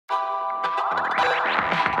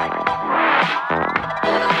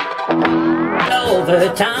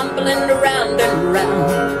her tumbling around and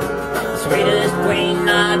round. Sweetest queen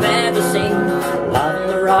I've ever seen, loving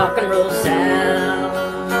the rock and roll sound.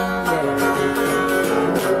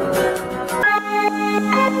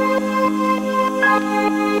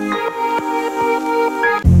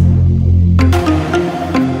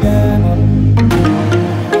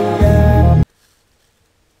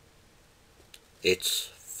 It's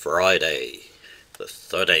Friday the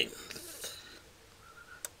 13th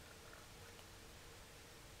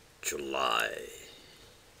July.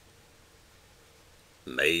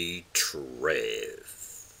 May Trev.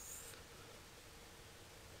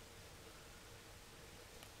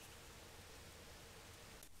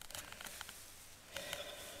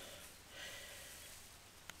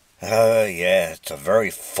 Oh yeah, it's a very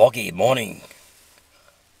foggy morning.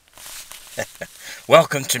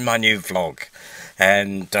 Welcome to my new vlog.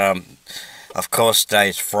 And of course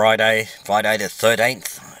today's Friday the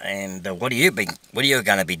 13th, and what are you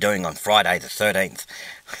going to be doing on Friday the 13th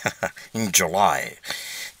in July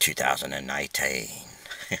 2018?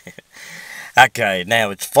 Okay, now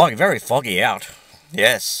it's foggy, very foggy out.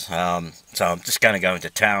 Yes, so I'm just going to go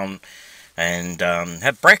into town and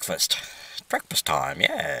have breakfast. Breakfast time,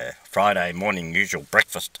 yeah. Friday morning usual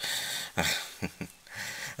breakfast.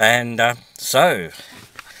 And so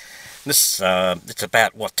this it's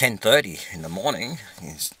about what, 10:30 in the morning.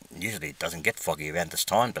 Usually it doesn't get foggy around this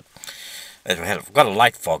time, but I've got a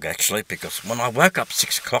late fog actually, because when I woke up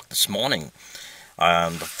 6 o'clock this morning,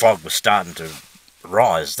 the fog was starting to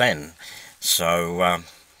rise then. So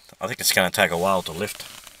I think it's going to take a while to lift.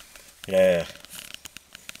 Yeah,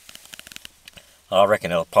 I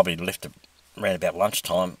reckon it'll probably lift around about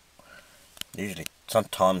lunchtime. Usually,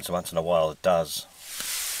 sometimes once in a while it does.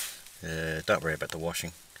 Don't worry about the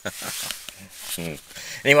washing.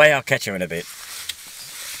 Anyway, I'll catch you in a bit.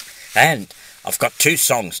 And I've got two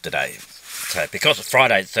songs today. So because it's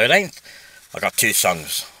Friday the 13th, I've got two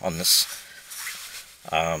songs on this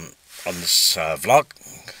vlog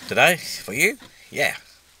today for you. Yeah.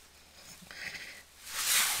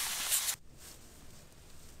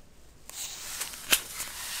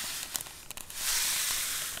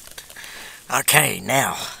 Okay,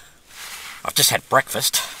 now I've just had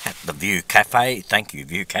breakfast at the View Cafe. Thank you,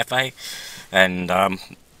 View Cafe. And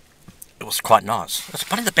it was quite nice. It's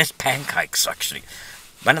one of the best pancakes, actually.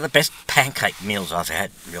 One of the best pancake meals I've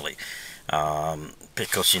had, really.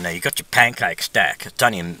 Because, you know, you got your pancake stack. It's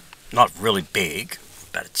only not really big,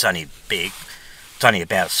 but it's only big. It's only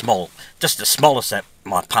about small, just the smallest at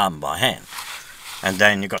my palm of my hand. And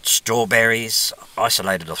then you've got strawberries,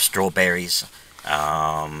 isolated of strawberries.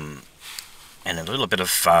 And a little bit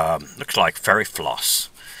of, looks like fairy floss.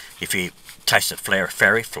 If you tasted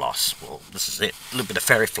fairy floss, well, this is it. A little bit of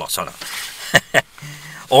fairy floss on it.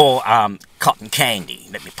 Or cotton candy,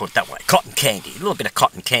 let me put it that way. Cotton candy, a little bit of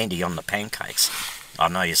cotton candy on the pancakes. I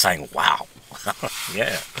know you're saying, wow.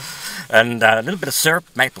 Yeah. And a little bit of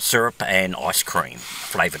syrup, maple syrup, and ice cream,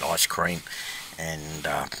 flavoured ice cream. And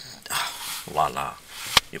la la.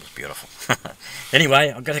 It was beautiful.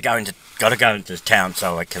 Anyway, I've got to go into town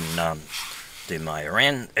so I can do my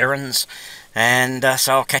errands, and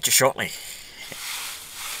so I'll catch you shortly.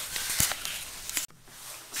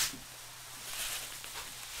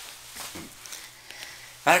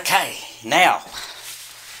 Okay, now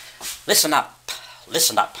listen up.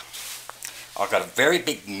 I've got a very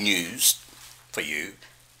big news for you,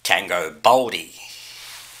 Tango Baldy.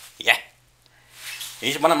 Yeah,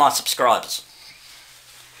 he's one of my subscribers,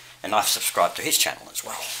 and I've subscribed to his channel as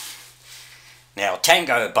well. Now,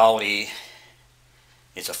 Tango Baldy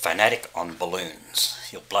is a fanatic on balloons.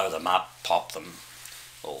 He'll blow them up, pop them,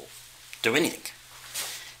 or do anything.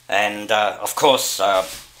 And of course,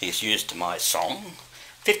 he's used my song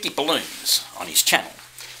 50 Balloons on his channel.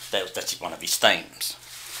 That's one of his themes.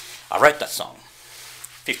 I wrote that song,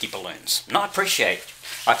 50 Balloons. And I appreciate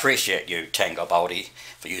you, Tango Baldy,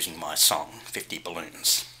 for using my song, 50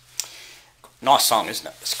 Balloons. Nice song, isn't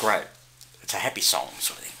it? It's great. It's a happy song,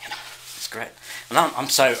 sort of thing, you know. It's great. And I'm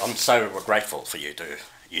so grateful for you to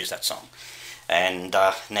use that song. And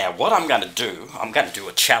now what I'm going to do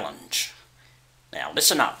a challenge. Now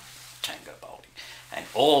listen up, Tango Baldy, and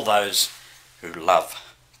all those who love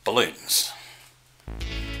balloons.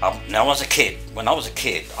 Now when I was a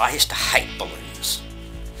kid, I used to hate balloons.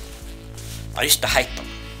 I used to hate them.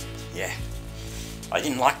 Yeah. I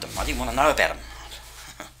didn't like them. I didn't want to know about them.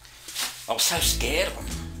 I was so scared of them.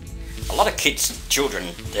 A lot of kids,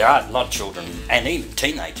 children, there are a lot of children, and even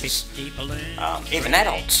teenagers, even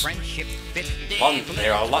adults.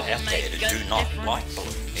 There are a lot out there who do not like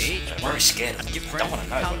balloons. They're very scared of them. They don't want to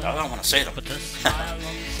know, but I don't want to see them.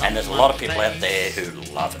 And there's a lot of people out there who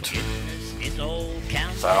love it.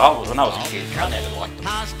 So when I was a kid, I never liked them. I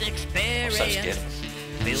was so scared.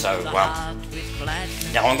 So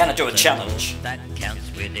now I'm going to do a challenge. I'm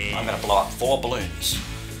going to blow up 4 balloons.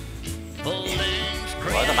 Blow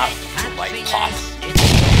them up until they pop.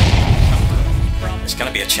 It's going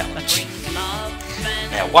to be a challenge.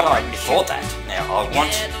 Now before that, I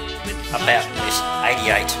want about this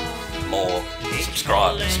 88 more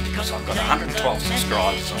subscribers, because I've got 112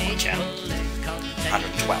 subscribers on my channel.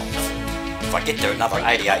 112. If I get to another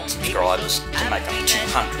 88 subscribers to make up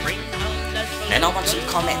 200, and I want some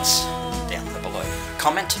comments down below.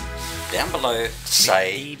 Comment down below to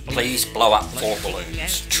say, please blow up 4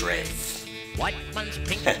 balloons, Trev.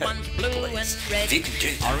 Please. If you can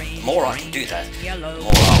do that, the more I can do that, the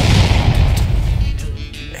more I'll do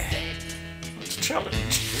it. Yeah. It's a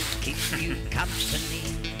challenge.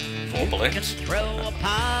 4 balloons.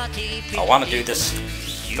 I want to do this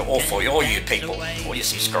for all you people, all your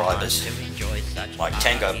subscribers, like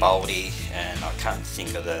Tango Baldy, and I can't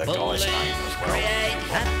think of the guy's name as well.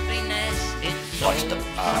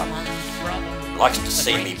 Likes to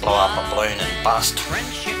see me blow up a balloon and bust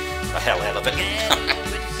the hell out of it.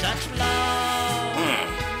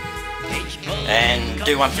 And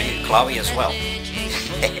do one for you, Chloe, as well.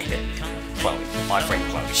 Chloe, my friend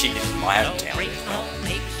Chloe, she lives in my hometown as well.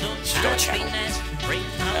 She's got a channel.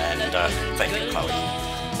 And thank you, Chloe.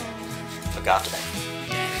 Look after that.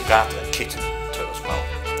 Look after that kitten too as well.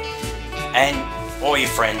 And all your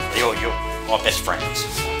friends, my best friends,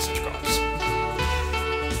 subscribers.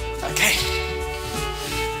 Okay.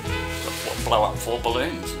 So blow up 4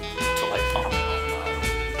 balloons until they pop. Oh,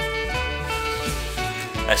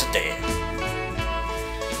 no. That's a dare.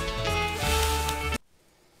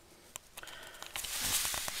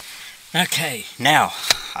 Okay, now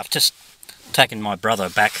I've just taken my brother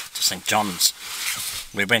back to St. John's.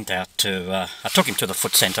 We went out to, I took him to the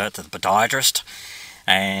foot centre, to the podiatrist,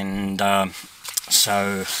 and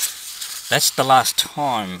so that's the last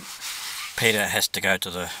time Peter has to go to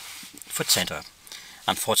the foot centre,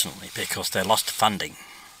 unfortunately, because they lost funding.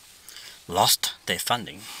 Lost their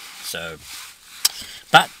funding. So,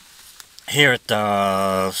 but here at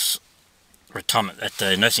the retirement, at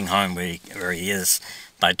the nursing home where he is,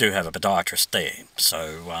 they do have a podiatrist there,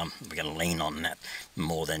 so we're going to lean on that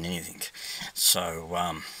more than anything.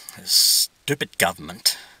 So, stupid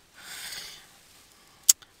government,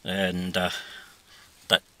 and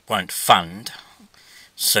that won't fund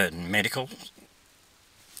certain medical.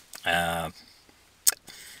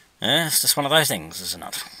 It's just one of those things, isn't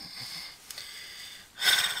it?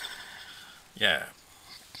 Yeah.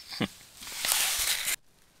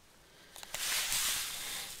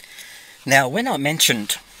 Now, when I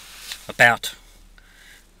mentioned about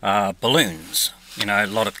balloons, you know, a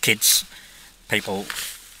lot of kids, people,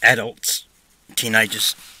 adults,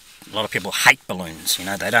 teenagers, a lot of people hate balloons, you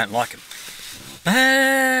know, they don't like them.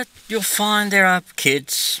 But you'll find there are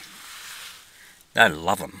kids, they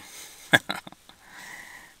love them.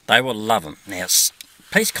 They will love them. Now,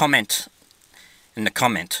 please comment in the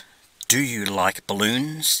comment, do you like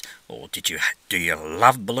balloons? Or do you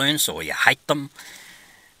love balloons, or you hate them?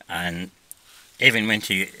 And even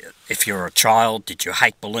if you're a child, did you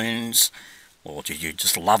hate balloons, or did you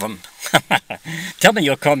just love them? Tell me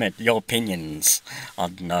your opinions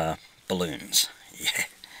on balloons. Yeah.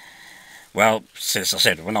 Well, as I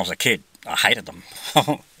said, when I was a kid, I hated them.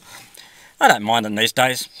 I don't mind them these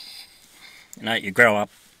days. You know, you grow up,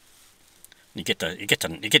 you get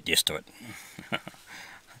used to it.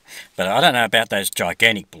 But I don't know about those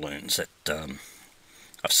gigantic balloons that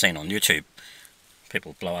I've seen on YouTube.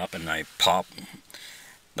 People blow up and they pop.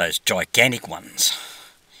 Those gigantic ones.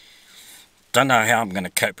 Don't know how I'm going to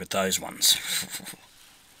cope with those ones.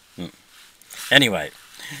 Anyway,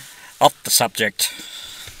 off the subject.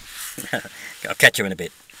 I'll catch you in a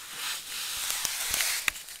bit.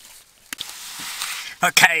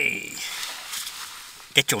 Okay.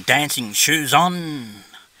 Get your dancing shoes on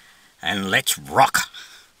and let's rock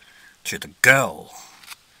to the girl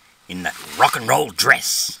in that rock and roll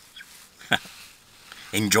dress.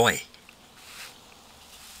 Enjoy.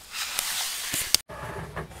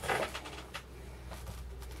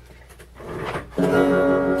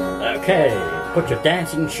 Okay, put your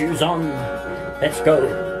dancing shoes on. Let's go.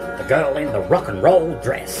 The girl in the rock and roll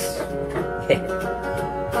dress.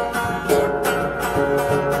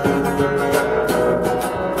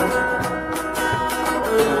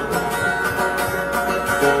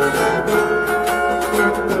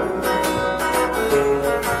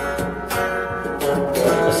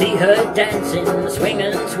 See her dancing,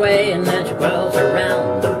 swinging and swaying as she whirls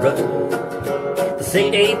around the room. The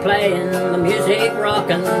CD playing, the music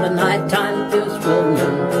rocking, the nighttime feels full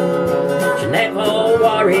moon. She never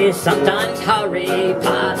worries, sometimes hurry,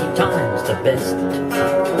 party time's the best.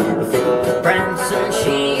 The feet prancing,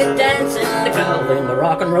 she is dancing, the girl in the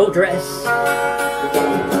rock and roll dress.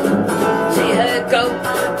 See her go,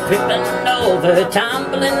 tripping over,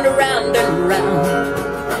 tumbling around and around.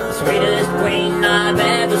 The sweetest queen I've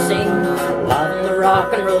ever seen, loving the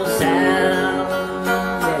rock and roll sound.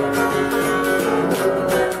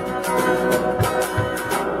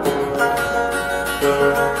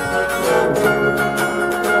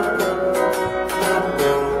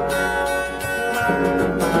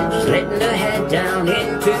 She's letting her head down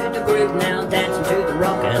into the groove now, dancing to the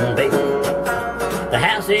rock and beat. The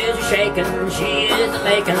house is shaking, she is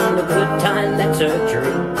making a good time, that's her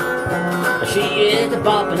true. She is a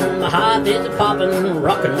bopping, my heart is a popping,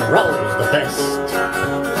 rock and roll's the best.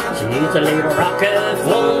 She's a little rocker,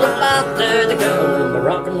 full of laughter, the girl in the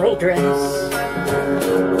rock and roll dress.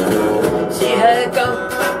 See her go,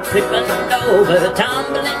 flipping over,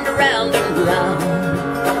 tumbling around and around.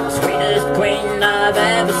 The sweetest queen I've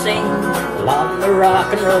ever seen, loving the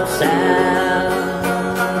rock and roll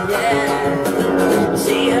sound. Yeah.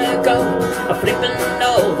 See her go, flipping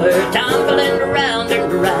over, tumbling around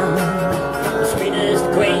and around. The sweetest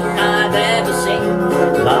queen I've ever seen,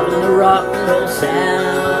 loving the rock and roll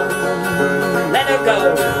sound. Let her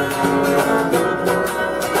go.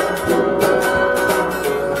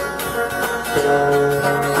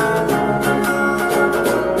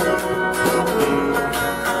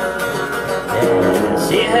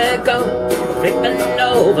 See her go, flipping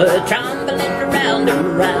over, tumbling around and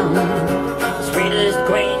around. The sweetest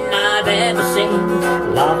queen I've ever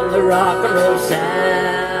seen, loving the rock and roll sound.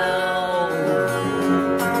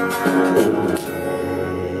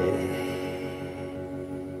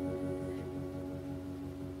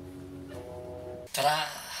 Ta-da!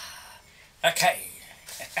 Okay.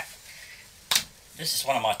 This is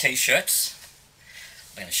one of my t-shirts.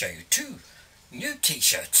 I'm going to show you two new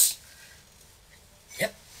t-shirts.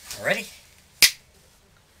 Yep, ready?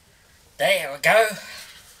 There we go.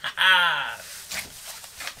 Ha-ha!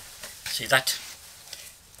 See that?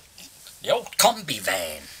 The old combi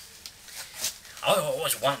van. I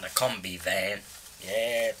always wanted a combi van.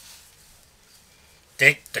 Yeah.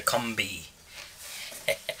 Dig the combi.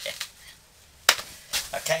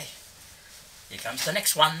 Okay. Here comes the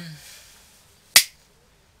next one.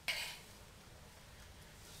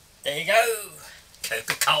 There you go.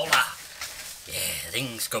 Coca-Cola. Yeah,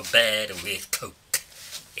 things go bad with Coke.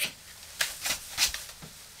 Yeah.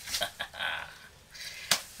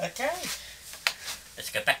 Okay,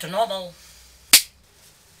 let's go back to normal.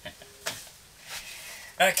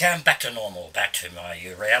 Okay, I'm back to normal, back to my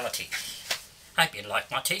reality. Hope you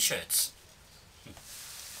like my t-shirts.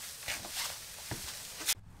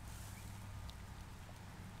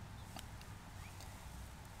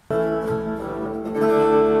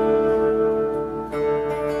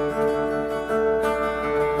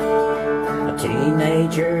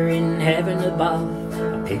 Teenager in heaven above,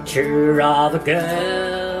 a picture of a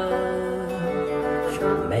girl.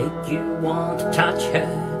 She'll make you want to touch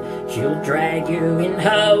her, she'll drag you in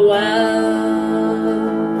her world.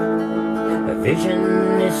 Her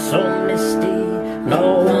vision is so misty,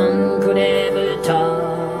 no one could ever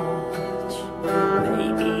touch.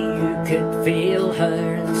 Maybe you could feel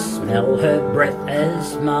her and smell her breath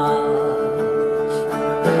as much.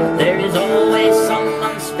 There is always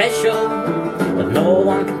someone special that no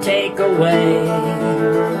one can take away.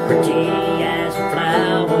 Pretty as a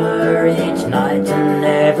flower each night and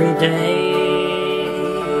every day.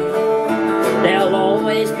 There'll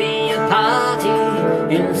always be a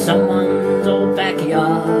party in someone's old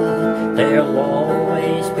backyard. There'll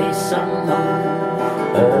always be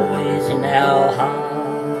someone, always in our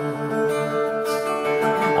hearts.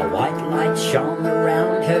 A white light shone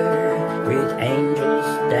around her, with angels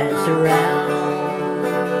dance around.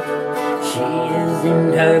 She is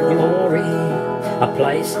in her glory, a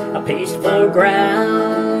place, a peaceful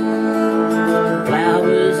ground.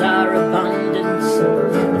 Flowers are abundance,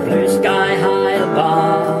 the blue sky high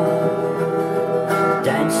above.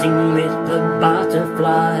 Dancing with the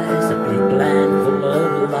butterflies, a big land full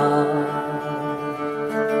of love.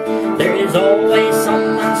 There is always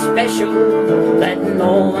someone special that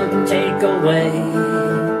no one can take away.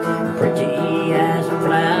 Pretty as a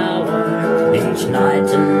flower each night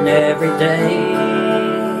and every day.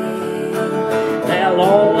 There'll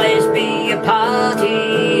always be a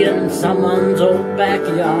party in someone's old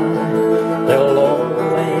backyard. There'll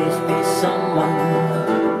always be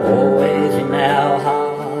someone, always in our hearts.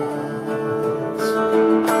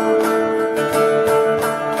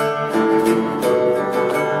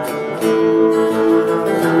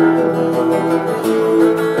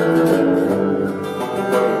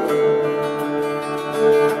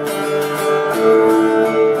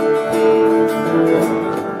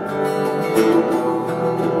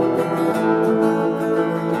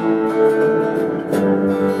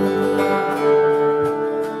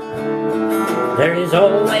 There's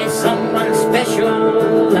always someone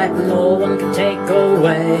special that no one can take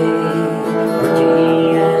away.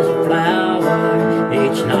 Pretty as a flower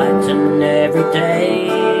each night and every day.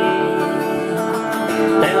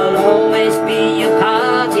 There'll always be a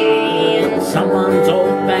party in someone's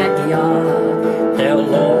old backyard.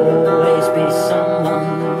 There'll always be someone,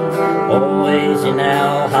 always in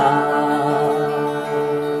our hearts.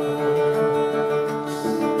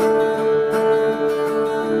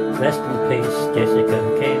 Rest in peace, Jessica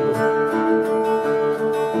Campbell.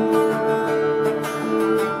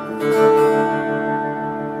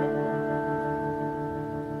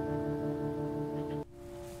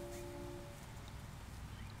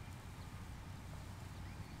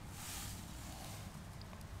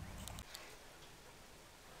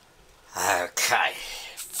 Okay,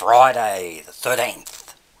 Friday the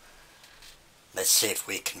 13th. Let's see if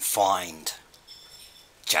we can find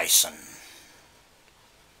Jason.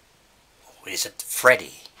 Or is it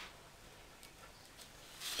Freddy?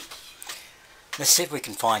 Let's see if we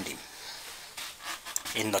can find him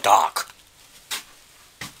in the dark.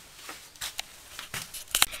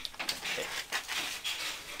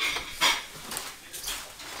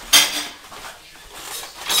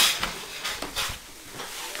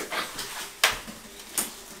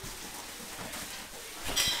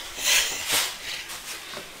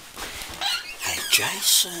 Hey,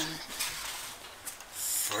 Jason.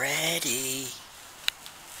 Freddy.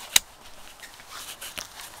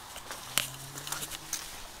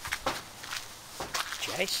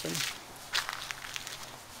 Jason.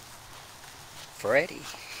 Freddy.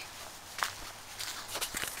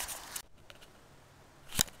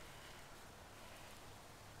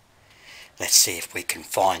 Let's see if we can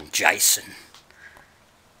find Jason.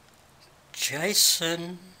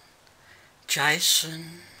 Jason.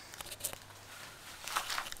 Jason.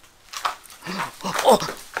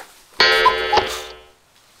 Oh.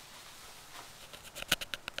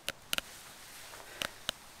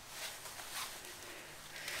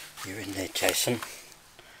 You're in there, Jason.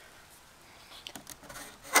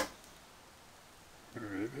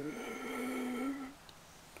 You're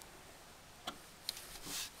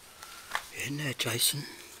in there, Jason.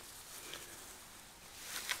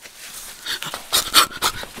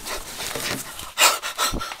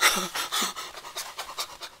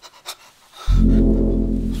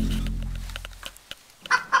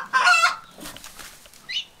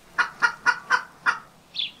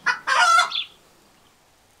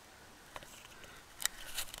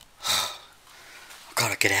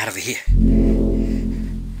 Gotta get out of here.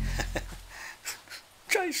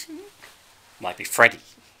 Jason. Might be Freddy.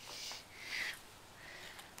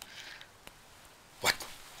 What?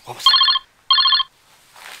 What was that?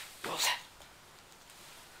 What was that?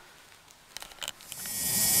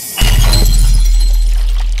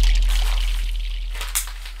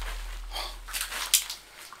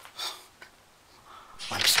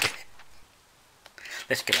 I'm scared.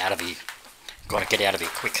 Let's get out of here. Gotta get out of here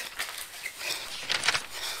quick.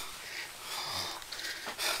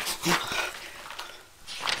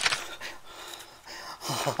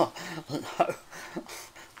 Oh, no.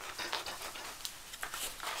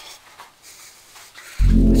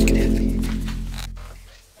 Let's get out of here.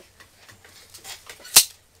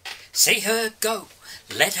 See her go,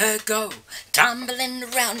 let her go, tumbling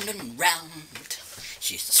around and round.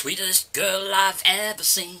 She's the sweetest girl I've ever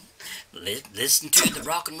seen. Listen to the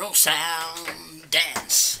rock and roll sound.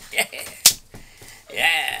 Dance. Yeah.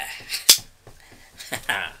 Yeah.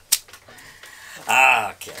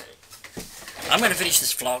 Okay. I'm going to finish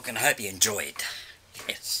this vlog and I hope you enjoyed.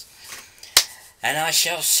 Yes. And I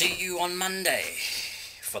shall see you on Monday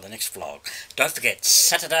for the next vlog. Don't forget,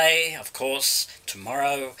 Saturday, of course,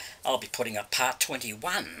 tomorrow, I'll be putting up part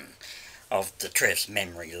 21 of the Trev's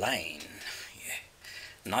Memory Lane. Yeah.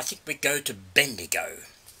 And I think we go to Bendigo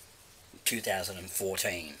in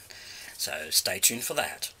 2014. So stay tuned for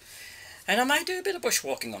that. And I may do a bit of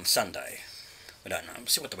bushwalking on Sunday. We don't know. We'll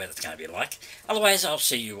see what the weather's going to be like. Otherwise, I'll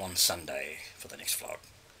see you on Sunday for the next vlog.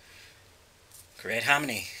 Create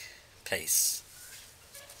harmony. Peace.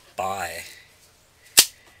 Bye.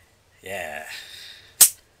 Yeah.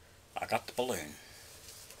 I got the balloon.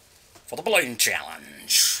 For the balloon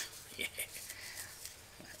challenge. Yeah.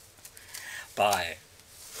 Bye.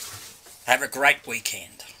 Have a great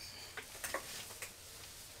weekend.